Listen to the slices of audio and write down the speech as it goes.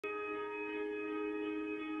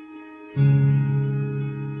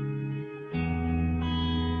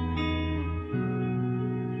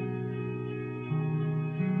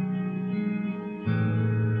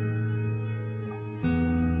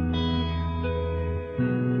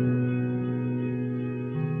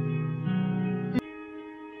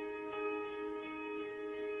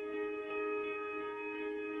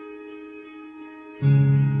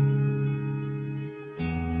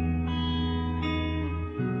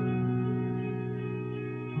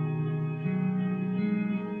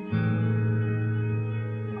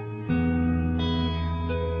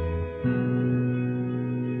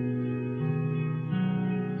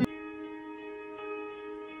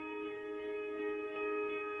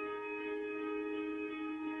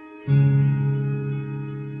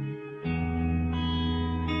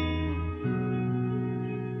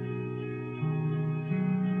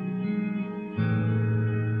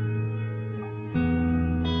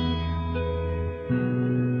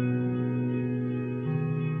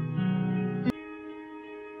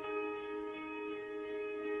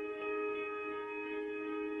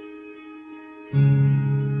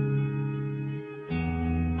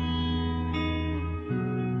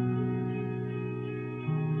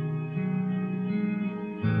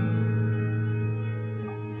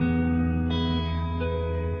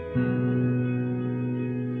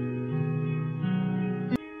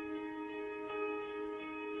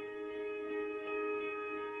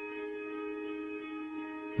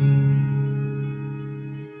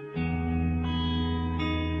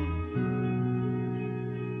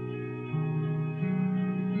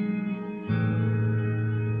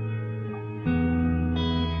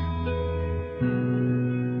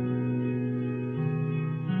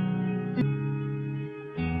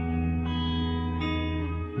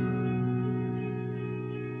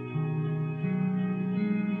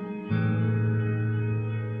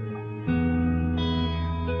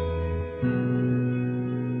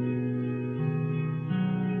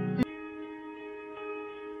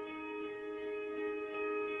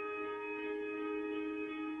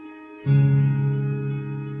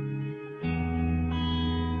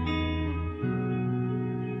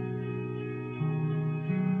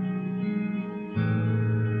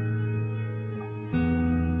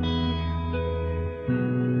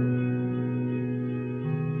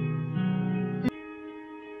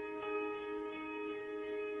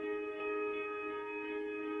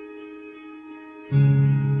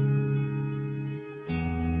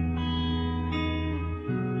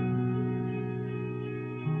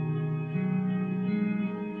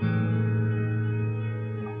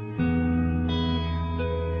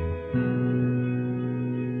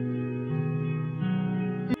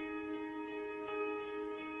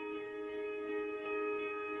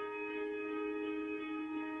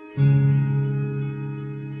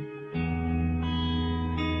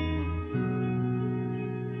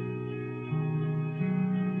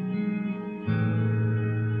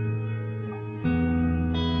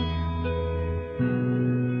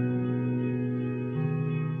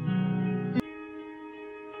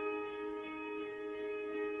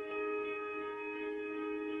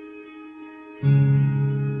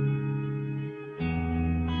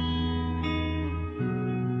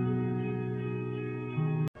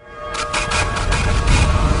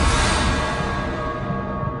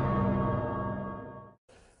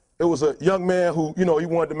It was a young man who, he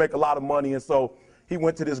wanted to make a lot of money, and so he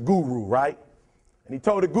went to this guru, right? And he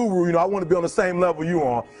told the guru, I want to be on the same level you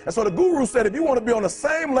are. And so the guru said, if you want to be on the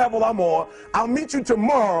same level I'm on, I'll meet you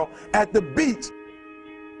tomorrow at the beach.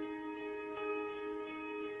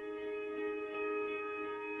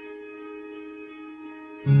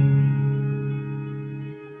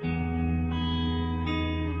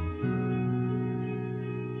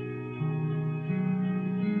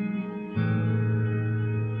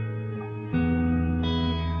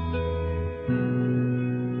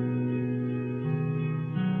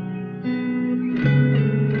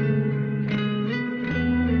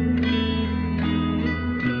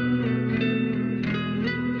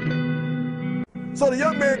 So the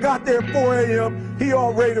young man got there at 4 a.m. He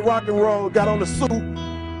all ready to rock and roll, got on the suit,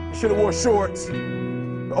 should have wore shorts.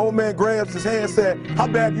 The old man grabs his hand and said, how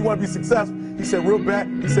bad do you want to be successful? He said, real bad.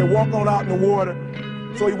 He said, walk on out in the water.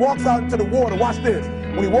 So he walks out into the water. Watch this.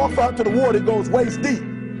 When he walks out into the water, it goes waist deep.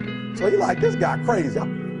 So he's like, this guy crazy.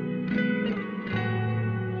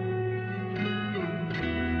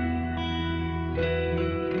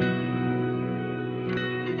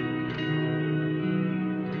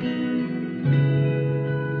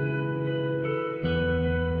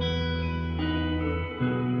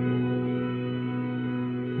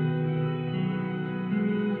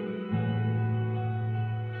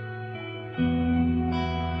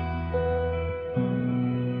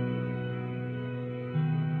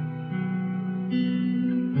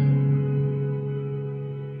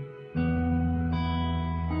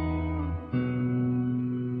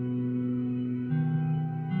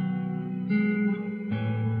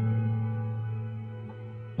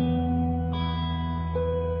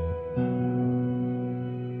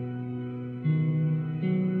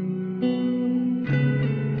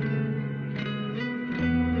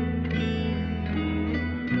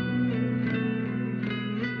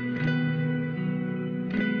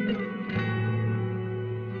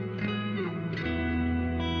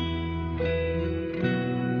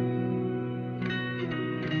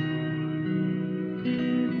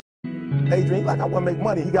 Adrian, like I want to make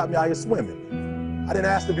money. He got me out here swimming. I didn't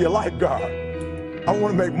ask to be a lifeguard. I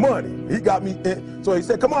want to make money. He got me in. So he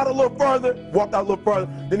said, come out a little further. Walked out a little further.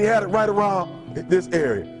 Then he had it right around this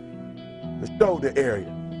area, the shoulder area.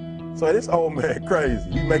 So this old man crazy.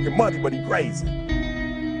 He making money, but he crazy.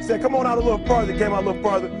 He said, come on out a little further. He came out a little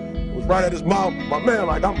further. It was right at his mouth. My man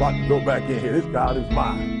like, I'm about to go back in here. This God is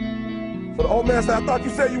mine. So the old man said, I thought you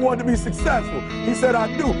said you wanted to be successful. He said,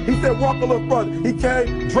 I do. He said, walk a little further. He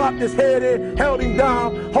came, dropped his head in, held him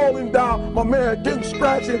down, hold him down. My man didn't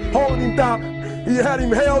scratch it, holding him down. He had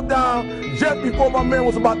him held down. Just before my man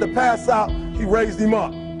was about to pass out, he raised him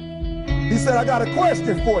up. He said, I got a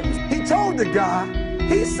question for you. He told the guy,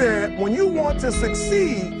 he said, when you want to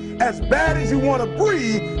succeed as bad as you want to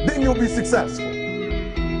breathe, then you'll be successful.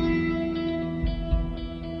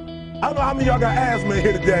 I don't know how many of y'all got asthma in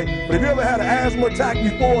here today, but if you ever had an asthma attack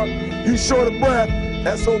before, you short of breath,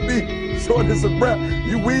 SOB, shortness of breath,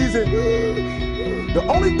 you wheezing. The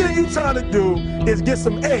only thing you trying to do is get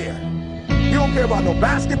some air. You don't care about no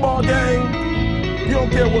basketball game. You don't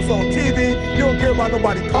care what's on TV. You don't care about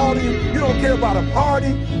nobody calling you. You don't care about a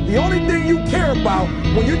party. The only thing you care about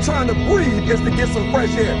when you're trying to breathe is to get some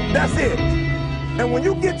fresh air. That's it. And when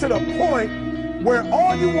you get to the point where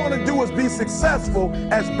all you want to do is be successful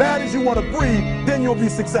as bad as you want to breathe, then you'll be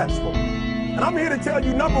successful. And I'm here to tell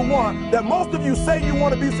you, number one, that most of you say you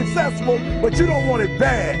want to be successful, but you don't want it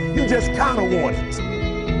bad. You just kind of want it.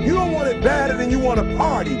 You don't want it badder than you want to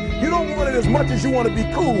party. You don't want it as much as you want to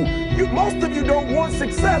be cool. Most of you don't want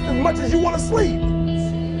success as much as you want to sleep.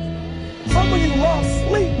 Some of you love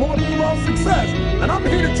sleep more than you love success. And I'm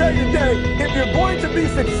here to tell you today, if you're going to be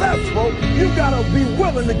successful, you gotta be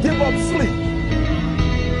willing to give up sleep.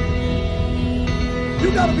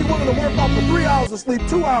 You gotta be willing to work off for 3 hours of sleep,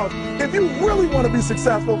 2 hours. If you really want to be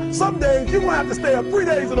successful, some days you're gonna have to stay up 3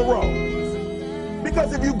 days in a row.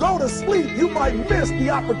 Because if you go to sleep, you might miss the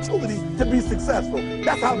opportunity to be successful.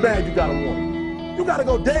 That's how bad you gotta want it. You gotta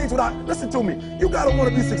go days without, listen to me, you gotta want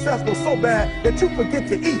to be successful so bad that you forget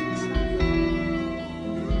to eat.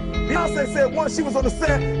 Beyonce said once she was on the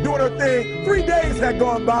set doing her thing, 3 days had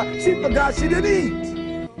gone by, she forgot she didn't eat.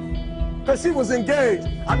 Because she was engaged.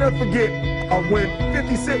 I never forget when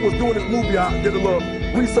 50 Cent was doing his movie, I did a little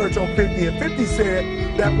research on 50, and 50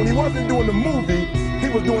 said that when he wasn't doing the movie, he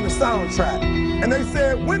was doing the soundtrack. And they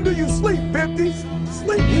said, when do you sleep, 50?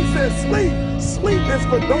 Sleep. He said, sleep. Sleep is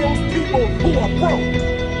for those people who are broke.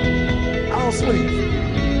 I don't sleep.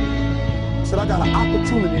 He said, I got an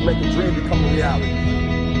opportunity to make a dream become a reality.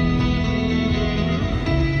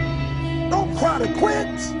 Don't cry to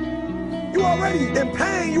quit. You already in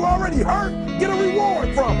pain. You already hurt. Get a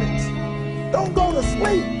reward from it. Don't go to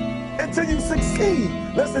sleep until you succeed.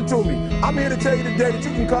 Listen to me. I'm here to tell you today that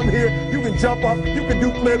you can come here, you can jump up, you can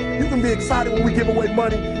do flips, you can be excited when we give away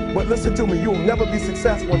money. But listen to me, you'll never be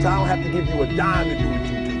successful until I don't have to give you a dime to do what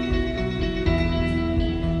you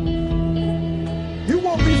do. You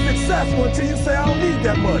won't be successful until you say, I don't need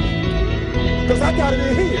that money. Because I got it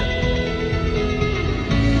in here.